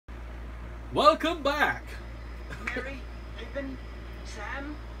Welcome back! Mary, Pippin,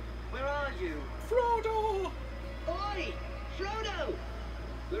 Sam, where are you? Frodo! Oi! Frodo!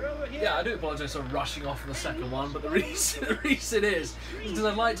 We're over here. Yeah, I do apologise for rushing off for the second one, but the reason is because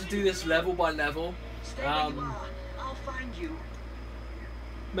I'd like to do this level by level. Stay where you are. I'll find you.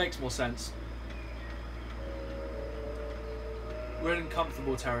 Makes more sense. We're in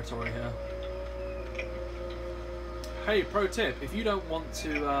comfortable territory here. Hey, pro tip, if you don't want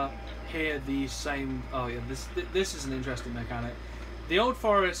to hear the same... Oh yeah, this is an interesting mechanic. The Old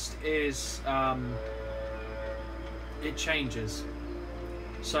Forest is... it changes.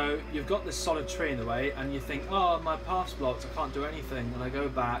 So you've got this solid tree in the way and you think, oh, my path's blocked, I can't do anything. And I go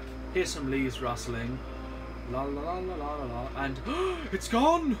back, hear some leaves rustling, la la la la la la, and it's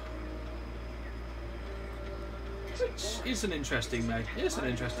gone! It's an interesting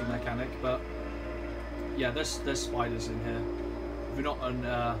mechanic, but yeah, there's spiders in here. If you're not an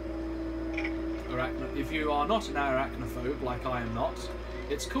if you are not an arachnophobe like I am not,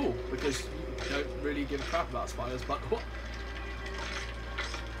 it's cool because you don't really give a crap about spiders. But what?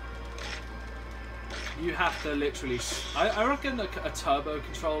 You have to literally. I reckon a turbo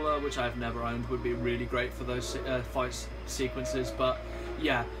controller, which I've never owned, would be really great for those fight sequences. But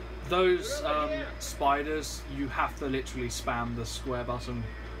yeah, those spiders, you have to literally spam the square button,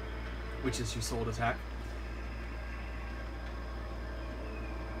 which is your sword attack.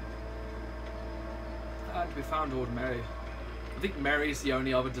 And we found Old Merry. I think Merry's the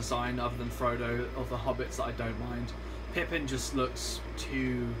only other design other than Frodo of the Hobbits that I don't mind. Pippin just looks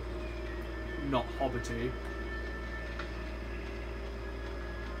too not Hobbity.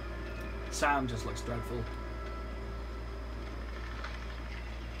 Sam just looks dreadful.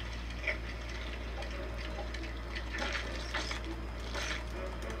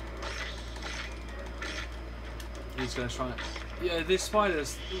 He's gonna try it. Yeah, these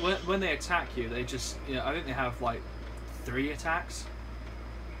spiders, when they attack you, they just, you know, I think they have like 3 attacks.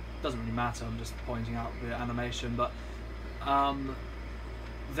 Doesn't really matter, I'm just pointing out the animation, but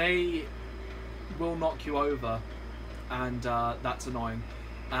they will knock you over, and that's annoying.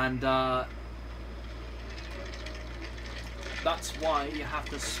 And that's why you have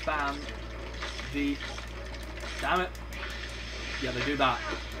to spam the... Damn it! Yeah, they do that.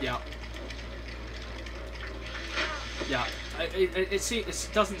 Yeah. Yeah.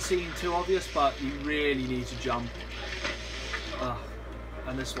 It doesn't seem too obvious, but you really need to jump.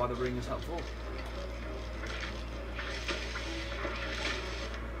 And this is why the ring is helpful.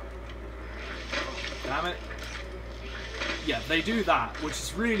 Damn it. Yeah, they do that, which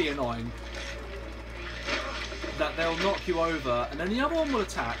is really annoying. That they'll knock you over, and then the other one will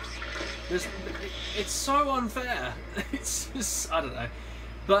attack. It's so unfair. It's just, I don't know.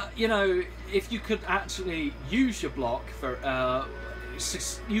 But, you know, if you could actually use your block for...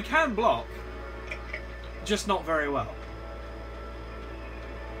 you can block, just not very well.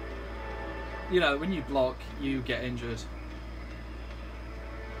 You know, when you block, you get injured.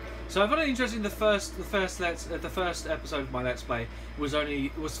 So I found it interesting. The first episode of my Let's Play was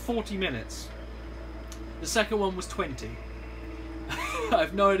 40 minutes. The second one was 20. I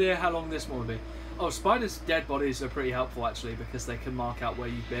have no idea how long this one will be. Oh, spiders' dead bodies are pretty helpful actually because they can mark out where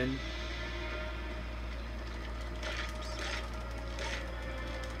you've been.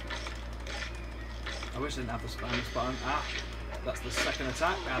 I wish I didn't have the spam button. Ah, that's the second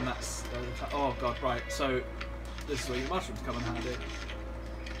attack, and that's the attack. Oh god, right. So this is where your mushrooms come in handy.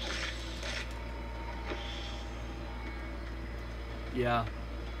 Yeah.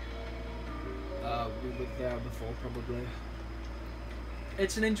 We were there before, probably.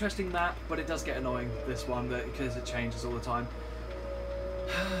 It's an interesting map, but it does get annoying, this one, because it changes all the time.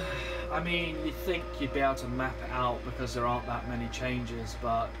 I mean, you'd think you'd be able to map it out because there aren't that many changes,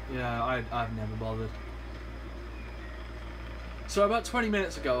 but, yeah, I've never bothered. So about 20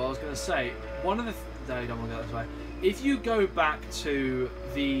 minutes ago, I was going to say, one of the... No, you don't want to go this way. If you go back to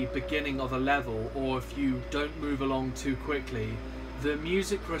the beginning of a level, or if you don't move along too quickly, the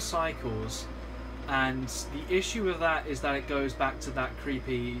music recycles. And the issue with that is that it goes back to that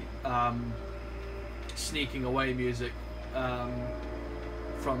creepy sneaking away music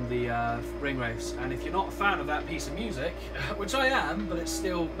from the ring race. And if you're not a fan of that piece of music, which I am, but it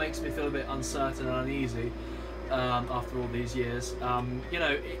still makes me feel a bit uncertain and uneasy after all these years, you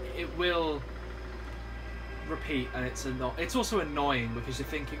know, it will repeat, and it's also annoying because you're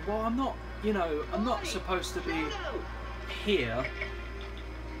thinking, well, I'm not, you know, I'm not supposed to be here.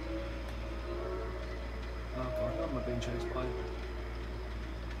 Oh god, who am I being chased by?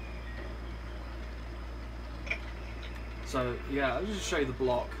 So yeah, I'll just show you the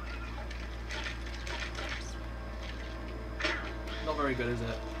block. Not very good, is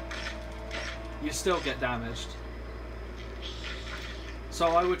it? you still get damaged. So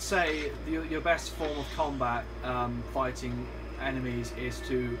I would say your best form of combat fighting enemies is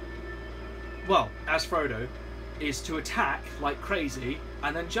to, well, as Frodo, is to attack like crazy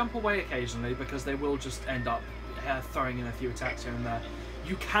and then jump away occasionally, because they will just end up throwing in a few attacks here and there.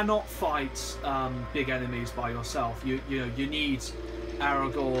 You cannot fight big enemies by yourself. You know, you need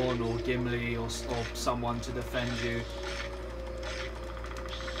Aragorn or Gimli or someone to defend you.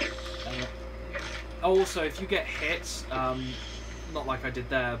 Also, if you get hit, not like I did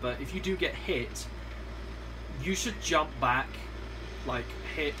there, but if you do get hit, you should jump back, like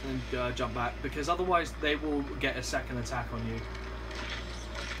hit and jump back, because otherwise they will get a second attack on you.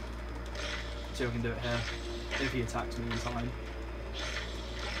 See if I can do it here. If he attacks me in time.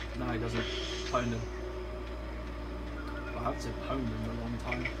 No, he doesn't. Pwned him. I haven't said pwned him in a long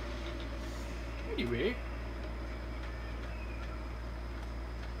time. Anyway.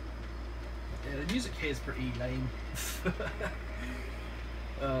 Yeah, the music here is pretty lame.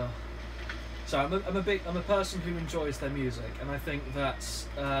 So I'm a person who enjoys their music, and I think that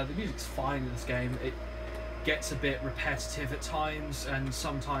the music's fine in this game. It gets a bit repetitive at times, and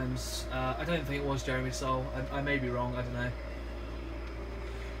sometimes I don't think it was Jeremy Soule. I may be wrong. I don't know.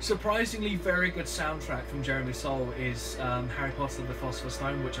 Surprisingly, very good soundtrack from Jeremy Soule is Harry Potter and the Philosopher's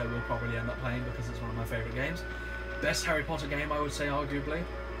Stone, which I will probably end up playing because it's one of my favourite games. Best Harry Potter game, I would say, arguably.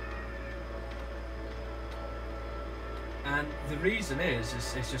 And the reason is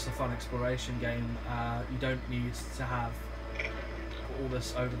it's just a fun exploration game. You don't need to have all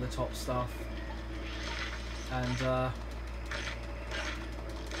this over-the-top stuff. And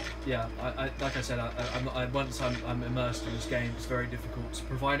yeah, like I said, once I'm immersed in this game, it's very difficult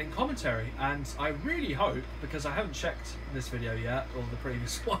providing commentary. And I really hope, because I haven't checked this video yet, or the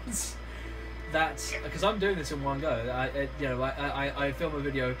previous ones, that, because I'm doing this in one go, I film a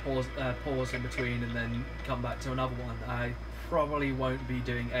video, pause in between, and then come back to another one. I probably won't be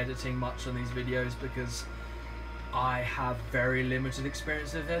doing editing much on these videos because I have very limited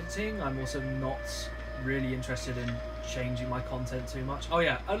experience of editing. I'm also not really interested in changing my content too much. Oh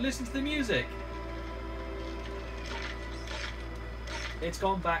yeah, listen to the music. It's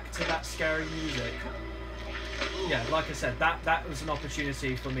gone back to that scary music. Yeah, like I said, that was an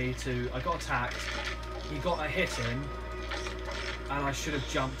opportunity for me to... I got attacked, he got a hit in, and I should have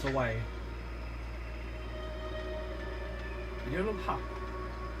jumped away.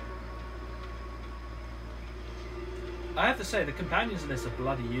 I have to say, the companions in this are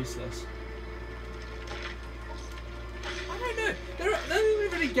bloody useless. I don't know. There are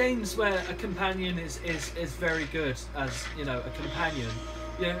really games where a companion is very good as, you know, a companion.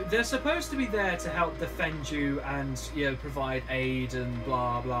 You know, they're supposed to be there to help defend you and, you know, provide aid and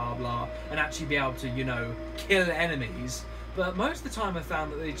blah blah blah, and actually be able to, you know, kill enemies. But most of the time I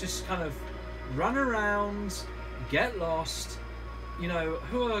found that they just kind of run around, get lost. You know,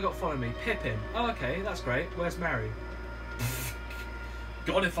 who have I got following me? Pippin. Oh, okay, that's great. Where's Merry?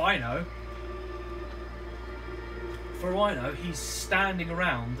 God if I know. For all I know, he's standing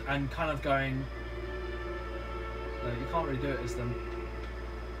around and kind of going... No, you can't really do it as them.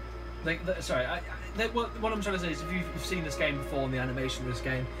 Sorry, what I'm trying to say is, if you've seen this game before and the animation of this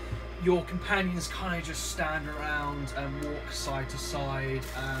game, your companions kind of just stand around and walk side to side,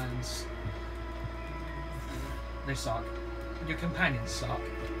 and they suck. Your companions suck.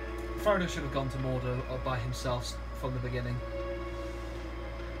 Frodo should have gone to Mordor by himself from the beginning.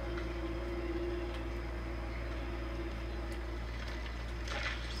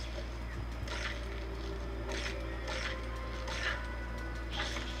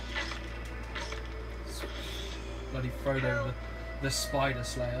 Bloody Frodo, the Spider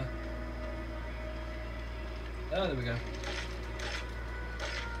Slayer. Oh, there we go.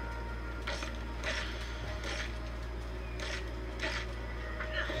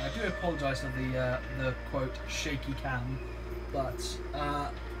 I do apologise for the quote shaky cam, but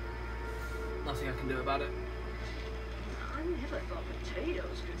nothing I can do about it. I never thought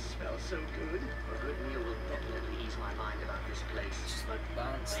potatoes could smell so good. A good meal will definitely ease my mind about this place. Just like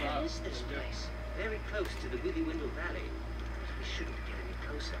balance that. Where is this place? Very close to the Withywindle Valley. We shouldn't get any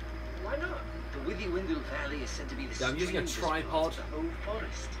closer. Why not? The Withywindle Valley is said to be the I'm using a tripod, the Old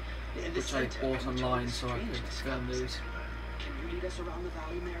Forest. which I bought online so I could film these. Can you lead us around the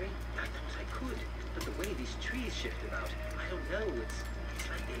valley, Mary? I thought I could, but the way these trees shift about, I don't know. It's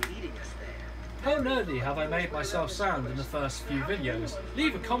like they're leading us there. How nerdy have I made myself sound in the first few videos?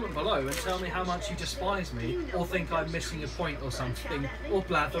 Leave a comment below and tell me how much you despise me, or think I'm missing a point or something, or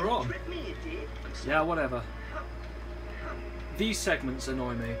blather on. Yeah, whatever. these segments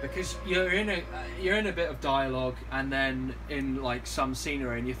annoy me because you're in a bit of dialogue and then in like some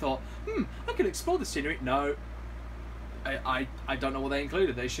scenery and you thought, I could explore the scenery. No, I don't know what they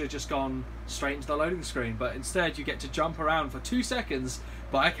included. They should have just gone straight into the loading screen, but instead you get to jump around for 2 seconds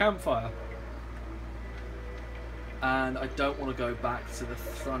by a campfire. And I don't want to go back to the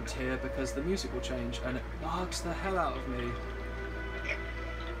front here because the music will change and it bugs the hell out of me.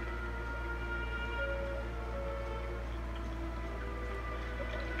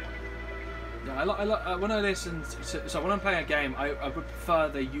 Yeah, when I listen to, so when I'm playing a game, I would prefer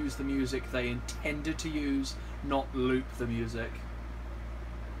they use the music they intended to use, not loop the music.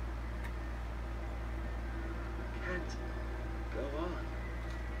 Can't go on.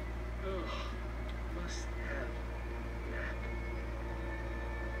 Oh, must have nap.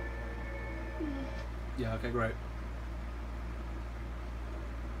 Yeah, okay, great.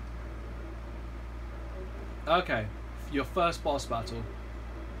 Okay, your first boss battle.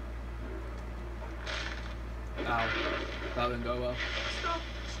 Ow, that didn't go well.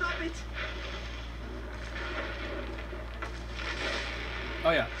 Stop it! Oh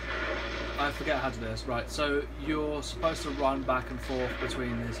yeah, I forget how to do this. Right, so you're supposed to run back and forth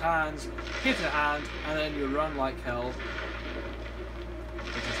between his hands, hit a hand, and then you run like hell.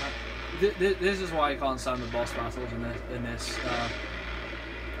 This is why I can't stand the boss battles in this. I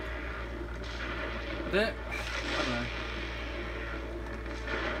don't know.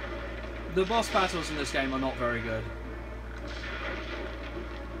 The boss battles in this game are not very good.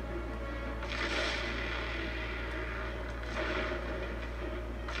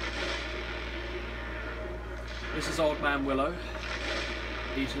 This is Old Man Willow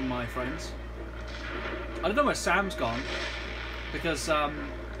eating my friends. I don't know where Sam's gone because I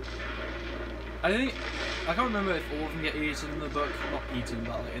can't remember if all of them get eaten in the book. Not eaten,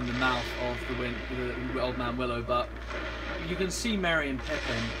 but in the mouth of the Old Man Willow. But you can see Merry and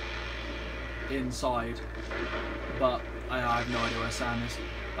Pippin inside, but I have no idea where Sam is.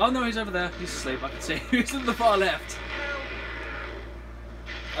 Oh no, he's over there. He's asleep. I can see him. He's in the far left.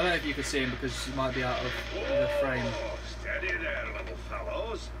 I don't know if you can see him because he might be out of the frame. Steady there, little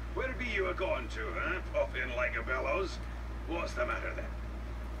fellows. Where be you a-going to, huh? Puffing like a bellows. What's the matter then?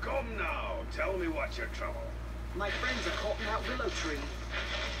 Come now, tell me what's your trouble. My friends are caught in that willow tree.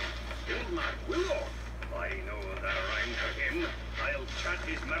 Old Man Willow? I know that rhyme for him. I'll chat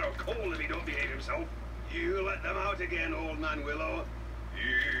his marrow cold if he don't behave himself. You let them out again, Old Man Willow.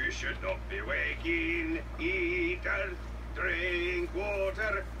 You should not be waking. Eat and drink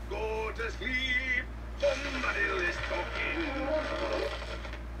water. Go to sleep. Bombadilo is talking.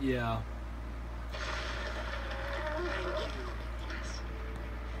 Yeah.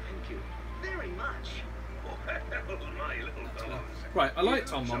 Thank you very much. Well, my little fellows. Right, I like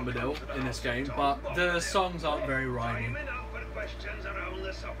Tom Bombadil in this game, but the songs aren't very rhyming.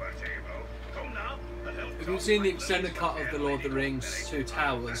 If you've seen the extended cut of the Lord of the Rings Two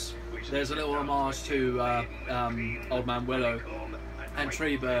Towers, there's a little homage to Old Man Willow, and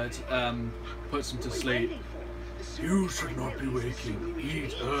Treebird puts him to sleep. You should not be waking.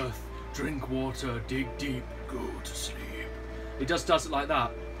 Eat earth, drink water, dig deep, go to sleep. He just does it like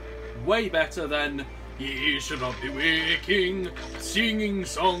that. Way better than ye should not be waking, singing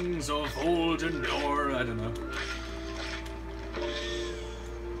songs of old and yore. I don't know.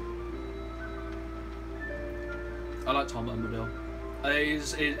 I like Tom Bombadil.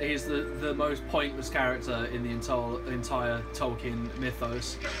 He's the most pointless character in the entire Tolkien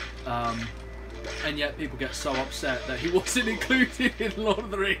mythos, and yet people get so upset that he wasn't included in Lord of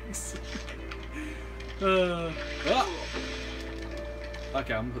the Rings.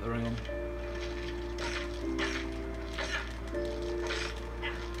 Okay, I'm gonna put the ring on.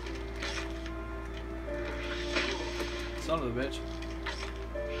 Son of a bitch.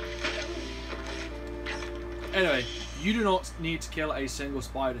 Anyway, you do not need to kill a single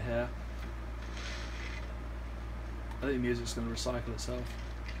spider here. I think the music's going to recycle itself.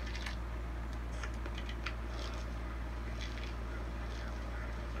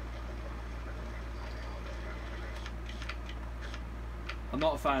 I'm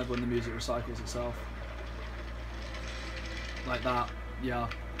not a fan of when the music recycles itself. Like that. Yeah.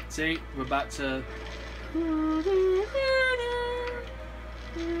 See, we're back to...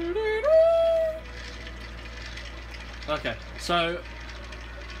 Okay, so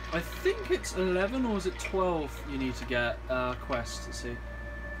I think it's 11 or is it 12 you need to get quests, let's see.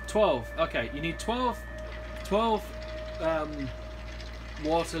 12, okay, you need 12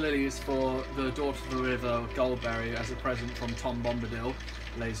 water lilies for the Daughter of the River Goldberry as a present from Tom Bombadil,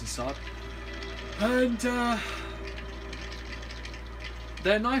 lazy sod. And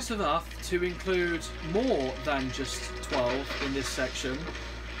they're nice enough to include more than just 12 in this section.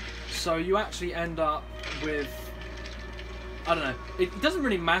 So you actually end up with, I don't know, it doesn't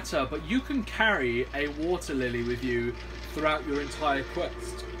really matter, but you can carry a water lily with you throughout your entire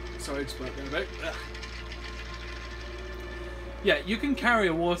quest. Sorry to burp there a bit. Yeah, you can carry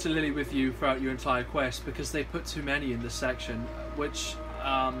a water lily with you throughout your entire quest because they put too many in this section, which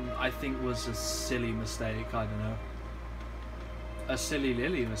I think was a silly mistake. I don't know. A silly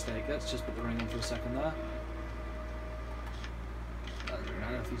lily mistake. Let's just put the ring on for a second there. Doesn't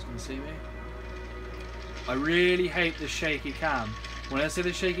matter if he's going to see me. I really hate the shaky cam. When I say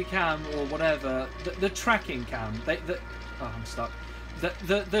the shaky cam or whatever, the tracking cam. Oh, I'm stuck.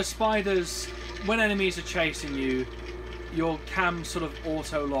 The spiders, when enemies are chasing you, your cam sort of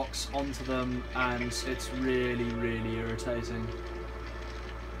auto locks onto them, and it's really, really irritating.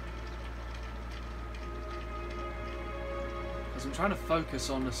 Because I'm trying to focus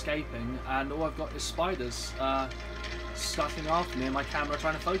on escaping, and all I've got is spiders scuffing after me, and my camera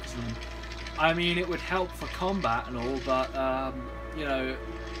trying to focus on them. I mean, it would help for combat and all, but you know,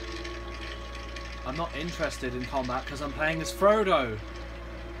 I'm not interested in combat because I'm playing as Frodo.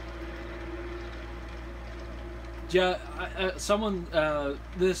 Yeah, someone, the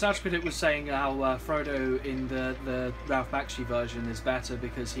Satch critic was saying how Frodo in the Ralph Bakshi version is better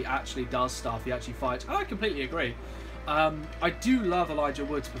because he actually does stuff, he actually fights, and I completely agree. I do love Elijah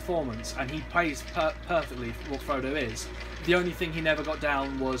Wood's performance, and he plays perfectly what Frodo is. The only thing he never got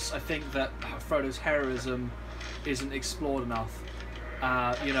down was, I think, that Frodo's heroism isn't explored enough.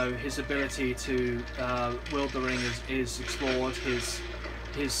 You know, his ability to wield the ring is explored,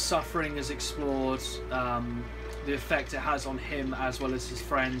 his suffering is explored, the effect it has on him as well as his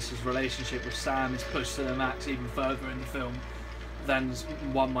friends, his relationship with Sam is pushed to the max even further in the film than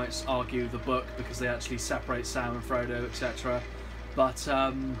one might argue the book, because they actually separate Sam and Frodo, etc. But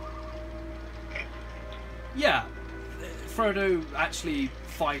yeah, Frodo actually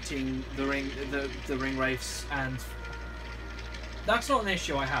fighting the ring wraiths, and that's not an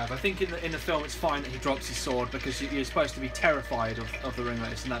issue I have. I think in the film it's fine that he drops his sword because you're supposed to be terrified of the ring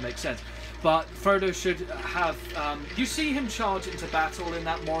wraiths, and that makes sense. But Frodo should have... you see him charge into battle in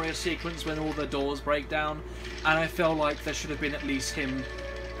that Moria sequence when all the doors break down, and I feel like there should have been at least him...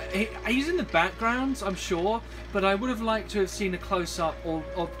 He's in the background, I'm sure, but I would have liked to have seen a close-up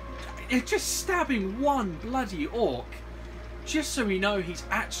of just stabbing one bloody orc, just so we know he's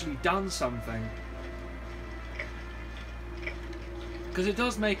actually done something. Because it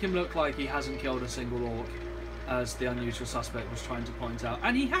does make him look like he hasn't killed a single orc, as the unusual suspect was trying to point out.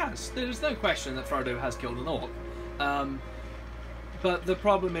 And he has. There's no question that Frodo has killed an orc. But the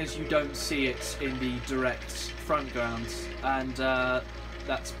problem is you don't see it in the direct front ground, and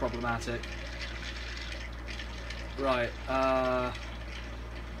that's problematic. Right. Oh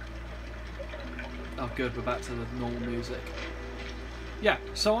good, we're back to the normal music. Yeah,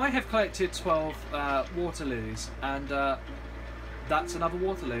 so I have collected 12 water lilies, and that's another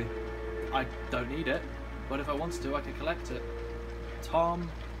water lily. I don't need it, but if I wanted to, I can collect it. Tom.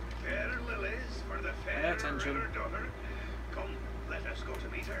 Fair lilies for the fair Pay attention. daughter. Come, let us go to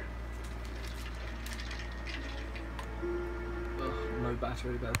meet her. Ugh, no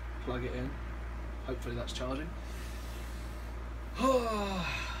battery, better plug it in. Hopefully that's charging.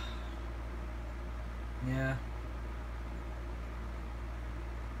 Yeah.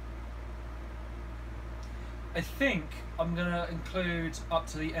 I think I'm gonna include up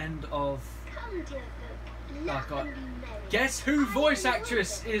to the end of... Oh god. Guess who voice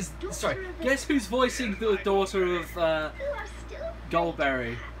actress is... Sorry, guess who's voicing the daughter of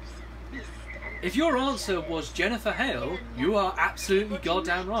Goldberry? If your answer was Jennifer Hale, you are absolutely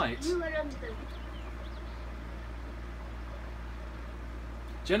goddamn right.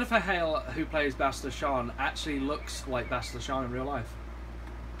 Jennifer Hale, who plays Bastila Shan, actually looks like Bastila Shan in real life.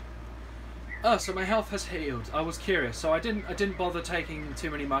 Oh, so my health has healed. I was curious, so I didn't bother taking too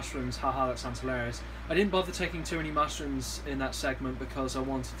many mushrooms. Haha, that sounds hilarious. I didn't bother taking too many mushrooms in that segment because I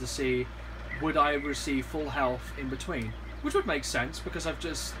wanted to see would I receive full health in between, which would make sense because I've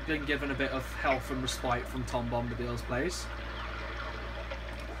just been given a bit of health and respite from Tom Bombadil's place.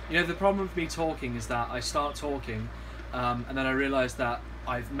 You know, the problem with me talking is that I start talking, and then I realise that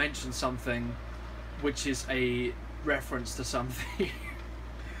I've mentioned something which is a reference to something.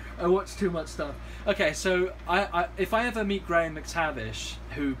 I watch too much stuff. Okay, so if I ever meet Graham McTavish,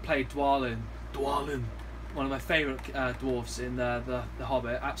 who played Dwalin, one of my favourite dwarves in the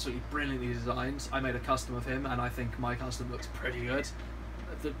Hobbit, absolutely brilliantly designed. I made a custom of him, and I think my custom looks pretty good.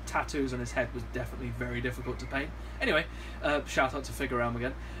 The tattoos on his head was definitely very difficult to paint. Anyway, shout out to Figure Realm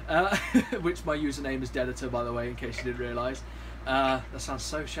again, which my username is Dedator, by the way, in case you didn't realise. That sounds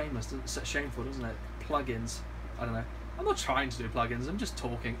so shameless, shameful, doesn't it? Plugins. I don't know. I'm not trying to do plugins, I'm just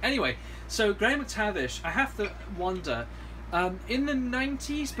talking. Anyway, so Graham McTavish, I have to wonder, in the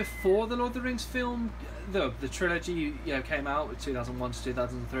 90s, before the Lord of the Rings film, the trilogy came out, 2001 to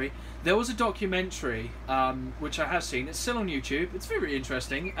 2003, there was a documentary, which I have seen. It's still on YouTube. It's very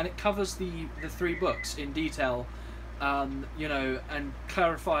interesting, and it covers the 3 books in detail, and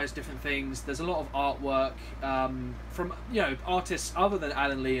clarifies different things. There's a lot of artwork from artists other than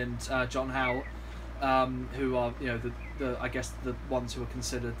Alan Lee and John Howe, who are the I guess the ones who are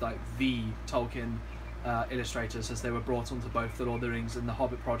considered like the Tolkien illustrators, as they were brought onto both the Lord of the Rings and the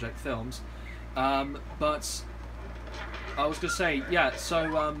Hobbit project films. But I was gonna say,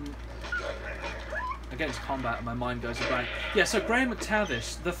 so I get into combat and my mind goes blank. Yeah, so Graham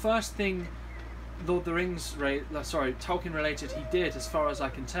McTavish, the first thing Lord of the Rings Tolkien related he did, as far as I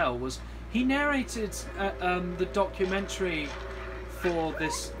can tell, was he narrated the documentary for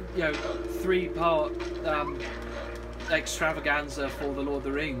this 3-part extravaganza for the Lord of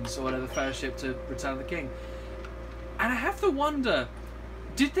the Rings, or whatever, Fellowship to Return of the King. And I have to wonder,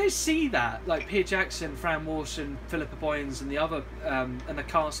 did they see that? Like Peter Jackson, Fran Walsh and Philippa Boyens and the other, and the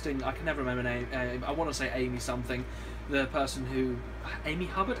casting, I can never remember her name, I want to say Amy something, the person who, Amy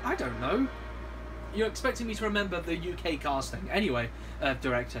Hubbard? I don't know. You're expecting me to remember the UK casting. Anyway,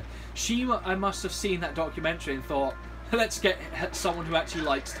 director. I must have seen that documentary and thought, let's get someone who actually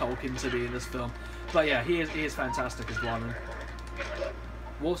likes Tolkien to be in this film. But yeah, he is fantastic as Wyman.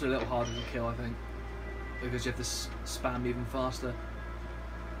 Water a little harder to kill, I think, because you have to spam even faster.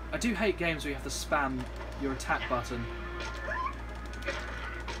 I do hate games where you have to spam your attack button.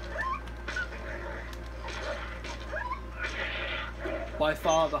 By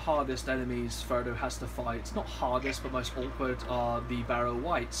far the hardest enemies Frodo has to fight, not hardest but most awkward, are the Barrow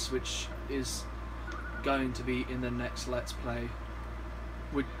Wights, which is going to be in the next Let's Play.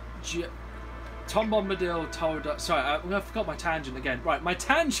 Tom Bombadil told us... Sorry, I forgot my tangent again. Right, my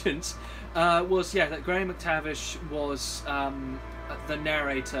tangent was, that Graham McTavish was the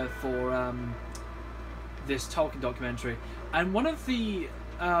narrator for this Tolkien documentary. And one of the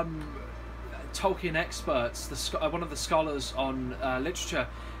Tolkien experts, one of the scholars on literature,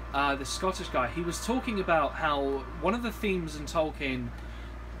 the Scottish guy, he was talking about how one of the themes in Tolkien,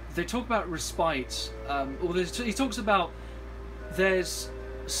 they talk about respite, he talks about there's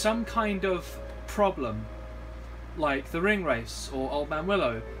some kind of problem, like the ring race or Old Man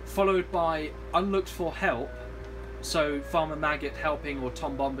Willow, followed by unlooked for help, so Farmer Maggot helping or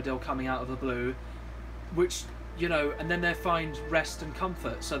Tom Bombadil coming out of the blue, which, and then they find rest and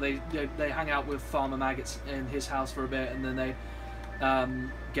comfort, so they hang out with Farmer Maggot in his house for a bit, and then they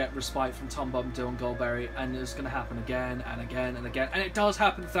get respite from Tom Bombadil and Goldberry, and it's going to happen again and again and again, and it does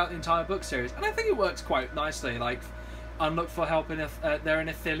happen throughout the entire book series, and I think it works quite nicely. Like, unlooked for help they're in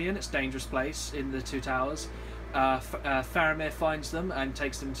Ithilien, it's a dangerous place in the Two Towers. Faramir finds them and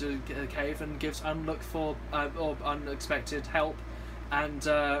takes them to a cave and gives unlooked for or unexpected help and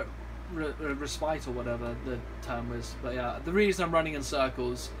respite, or whatever the term was. But yeah, the reason I'm running in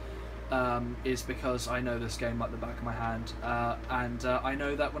circles is because I know this game like the back of my hand, and I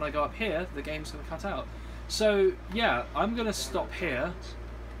know that when I go up here the game's going to cut out. So yeah, I'm going to stop here.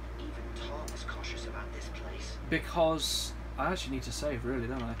 Even Tom is cautious about this place. Because I actually need to save, really,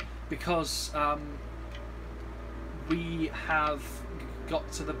 don't I? Because we have got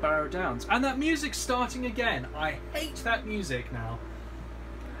to the Barrow Downs, and that music's starting again. I hate that music now.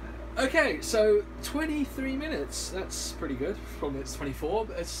 Okay, so 23 minutes. That's pretty good. Probably it's 24,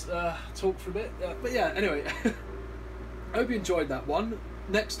 but it's talk for a bit. But yeah, anyway, I hope you enjoyed that one.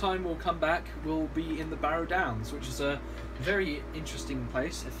 Next time we'll come back, we'll be in the Barrow Downs, which is a very interesting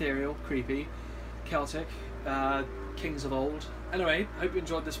place. Ethereal, creepy, Celtic, kings of old. Anyway, hope you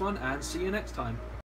enjoyed this one, and see you next time.